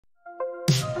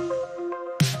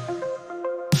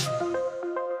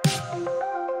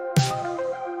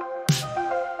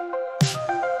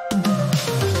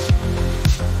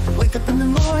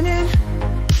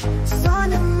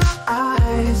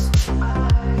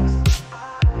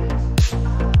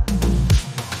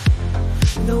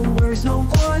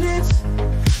planets,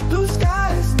 blue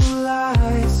skies, blue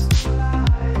lights.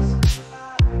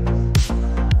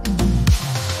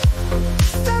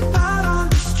 Step out on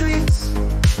the streets,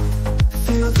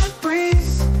 feel the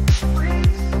breeze.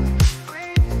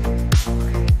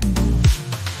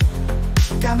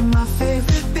 Got my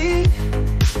favorite beat,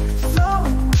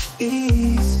 flowing with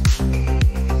ease.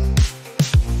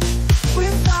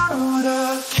 Without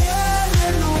a care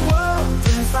in the world,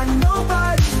 it's like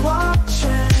nobody's watching.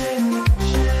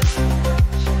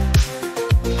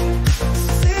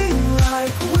 Seem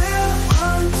like we're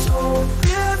untold,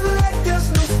 live like there's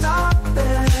no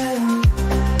stopping.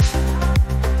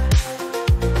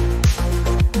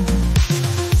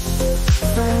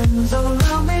 Friends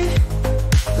around me,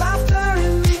 laughter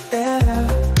in the air.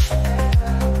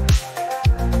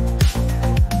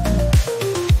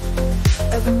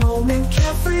 Every moment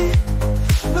carefree,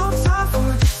 no time for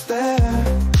despair.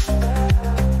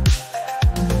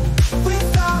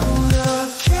 Without a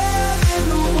care in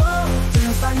the world,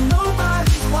 feels like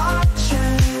nobody's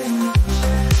watching.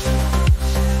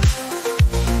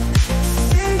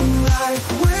 Seem like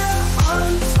we're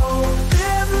untold,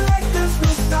 live like there's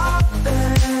no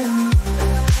stopping.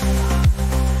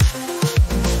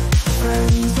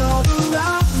 Friends all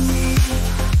around me,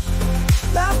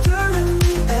 laughter in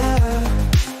the air.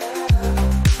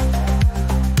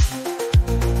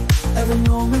 Every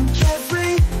moment carefree.